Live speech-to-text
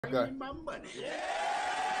Okay. My money.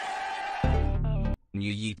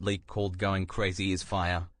 New Yeet leak called Going Crazy is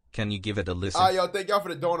fire. Can you give it a listen? Yo, thank y'all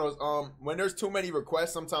for the donos. When there's too many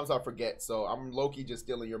requests, sometimes I forget. So I'm low-key just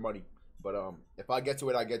stealing your money. But if I get to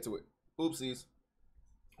it, I get to it. Oopsies.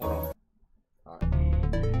 Hold on. All right.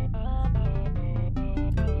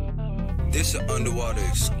 This an underwater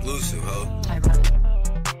exclusive, ho.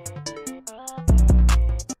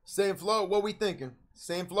 Same flow. What we thinking?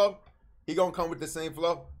 Same flow? He gonna come with the same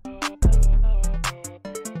flow?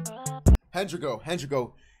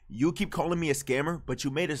 Hendrigo, you keep calling me a scammer, but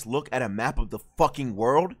you made us look at a map of the fucking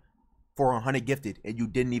world for 100 gifted, and you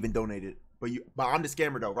didn't even donate it. But I'm the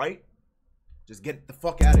scammer though, right? Just get the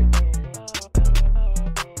fuck at it.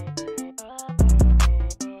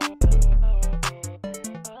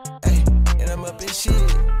 Hey, and I'm up in shit.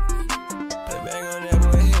 Put bang on that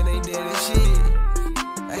boy head, they did this shit.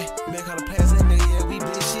 Hey, make all the plans, that nigga, yeah, we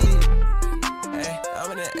did shit. Hey,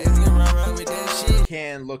 I'm in that ass, get round with that shit.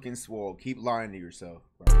 Can looking swole. Keep lying to yourself.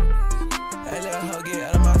 Hey, let her get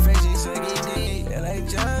out of my face, she said get dead. And like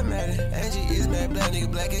John Madden, Angie is mad black, nigga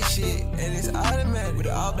black as shit. And it's automatic, with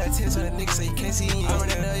the all black tints on the nigga so you can't see me. I run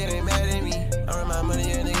that hell, yeah, they mad at me. I run my money,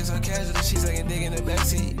 yeah, niggas so casual, she sucking dick in the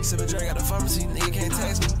backseat. Sip a drink out the pharmacy, nigga can't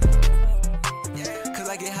text me. Cause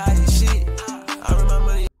I get high as shit. I run my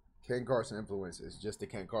money. Ken Carson influence is just the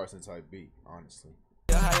Ken Carson type beat, honestly.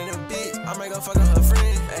 High in a bit, I might go fuck on her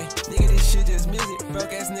friend. Hey, nigga, this shit just music.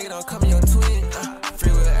 Broke ass nigga don't come in your twin.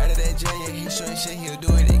 Free will out of that junior, he showing shit, he'll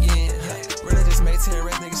do it again. Really just made 10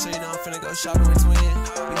 rest, niggas, so you know I'm finna go shopping with twin.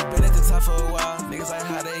 We been at the top for a while, niggas like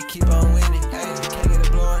how they keep on winning. Hey, can't get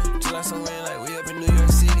it blowing, just like some wind, like we up in New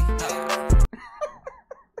York City.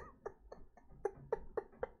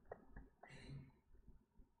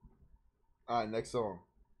 Alright, next song.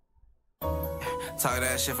 Talk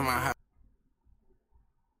that shit from my house.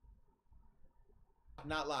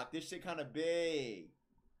 Not locked. This shit kind of big.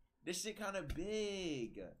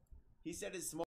 He said it's small.